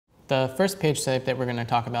The first page type that we're going to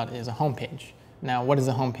talk about is a home page. Now, what is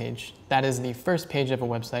a home page? That is the first page of a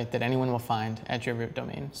website that anyone will find at your root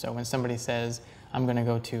domain. So when somebody says, I'm going to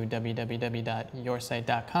go to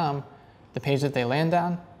www.yoursite.com, the page that they land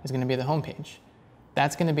on is going to be the home page.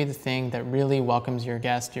 That's going to be the thing that really welcomes your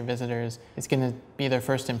guests, your visitors. It's going to be their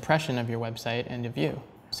first impression of your website and of you.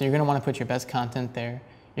 So you're going to want to put your best content there.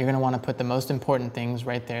 You're going to want to put the most important things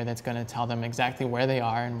right there that's going to tell them exactly where they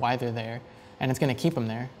are and why they're there. And it's going to keep them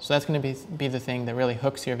there. So that's going to be the thing that really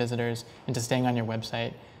hooks your visitors into staying on your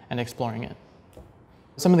website and exploring it.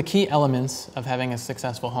 Some of the key elements of having a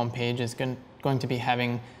successful homepage is going to be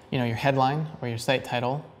having your headline or your site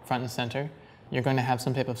title front and center. You're going to have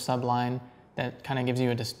some type of subline that kind of gives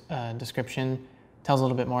you a description, tells a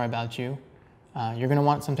little bit more about you. You're going to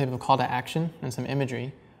want some type of call to action and some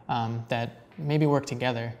imagery that maybe work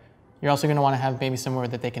together. You're also going to want to have maybe somewhere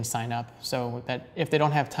that they can sign up, so that if they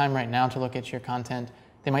don't have time right now to look at your content,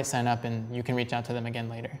 they might sign up and you can reach out to them again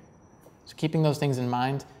later. So keeping those things in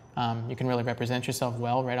mind, you can really represent yourself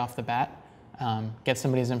well right off the bat, get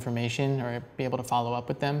somebody's information or be able to follow up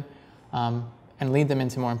with them, and lead them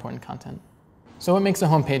into more important content. So what makes a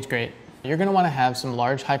homepage great? You're going to want to have some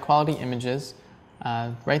large, high-quality images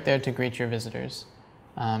right there to greet your visitors.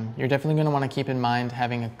 You're definitely going to want to keep in mind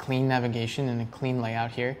having a clean navigation and a clean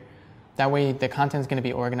layout here. That way the content is going to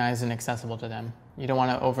be organized and accessible to them. You don't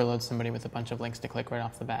want to overload somebody with a bunch of links to click right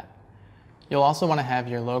off the bat. You'll also want to have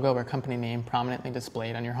your logo or company name prominently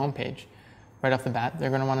displayed on your homepage. Right off the bat, they're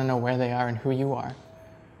going to want to know where they are and who you are.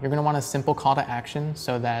 You're going to want a simple call to action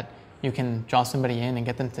so that you can draw somebody in and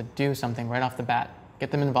get them to do something right off the bat.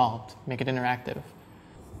 Get them involved, make it interactive.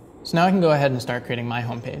 So now I can go ahead and start creating my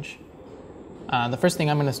homepage. The first thing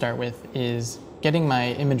I'm going to start with is getting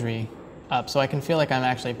my imagery up so I can feel like I'm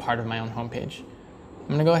actually part of my own homepage. I'm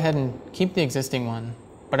going to go ahead and keep the existing one,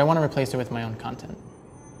 but I want to replace it with my own content.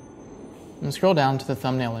 I'm going to scroll down to the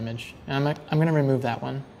thumbnail image, and I'm going to remove that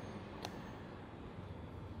one.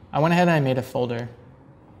 I went ahead and I made a folder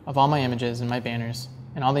of all my images and my banners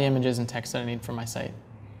and all the images and text that I need for my site.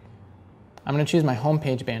 I'm going to choose my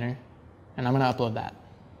homepage banner, and I'm going to upload that.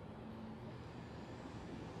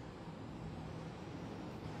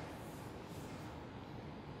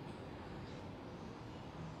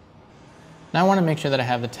 Now I want to make sure that I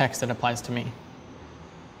have the text that applies to me.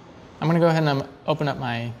 I'm going to go ahead and open up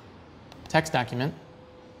my text document.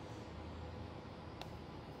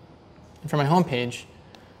 And for my home page,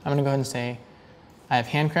 I'm going to go ahead and say, I have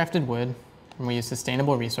handcrafted wood, and we use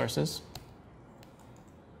sustainable resources.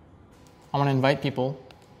 I want to invite people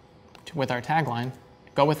with our tagline,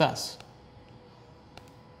 go with us.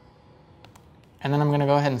 And then I'm going to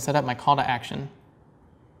go ahead and set up my call to action.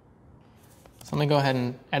 So let me go ahead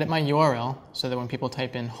and edit my URL so that when people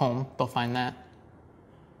type in home, they'll find that.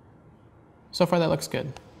 So far that looks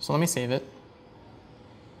good. So let me save it.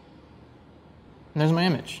 And there's my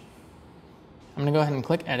image. I'm going to go ahead and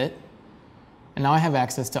click edit. And now I have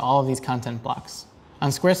access to all of these content blocks.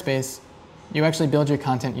 On Squarespace, you actually build your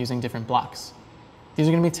content using different blocks. These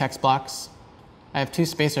are going to be text blocks. I have 2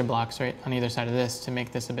 spacer blocks right on either side of this to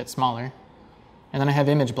make this a bit smaller. And then I have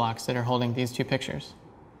image blocks that are holding these 2 pictures.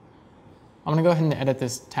 I'm going to go ahead and edit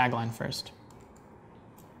this tagline first.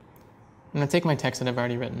 I'm going to take my text that I've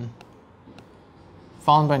already written.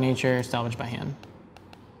 Fallen by nature, salvaged by hand.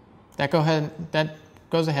 That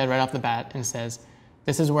goes ahead right off the bat and says,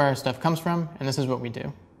 this is where our stuff comes from, and this is what we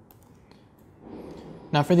do.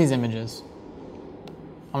 Now for these images,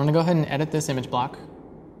 I'm going to go ahead and edit this image block,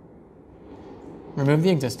 remove the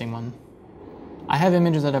existing one. I have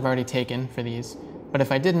images that I've already taken for these, but if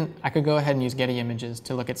I didn't, I could go ahead and use Getty Images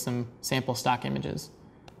to look at some sample stock images,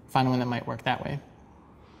 find one that might work that way.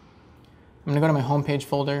 I'm going to go to my homepage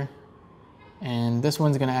folder, and this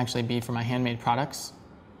one's going to actually be for my handmade products.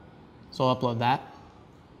 So I'll upload that.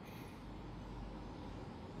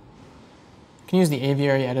 You can use the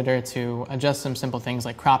Aviary editor to adjust some simple things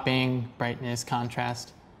like cropping, brightness,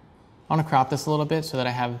 contrast. I want to crop this a little bit so that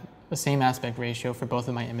I have the same aspect ratio for both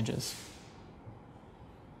of my images.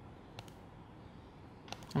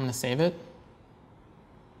 I'm going to save it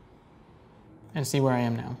and see where I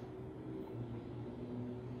am now.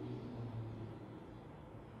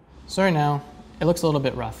 So right now, it looks a little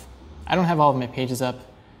bit rough. I don't have all of my pages up,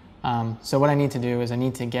 so what I need to do is I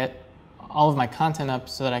need to get all of my content up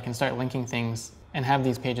so that I can start linking things and have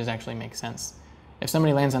these pages actually make sense. If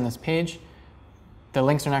somebody lands on this page, the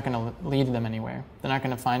links are not going to lead them anywhere. They're not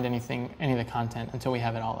going to find any of the content until we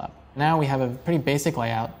have it all up. Now we have a pretty basic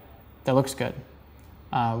layout that looks good.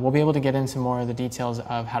 We'll be able to get into more of the details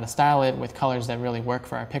of how to style it with colors that really work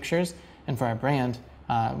for our pictures and for our brand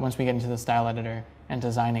once we get into the style editor and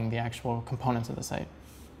designing the actual components of the site.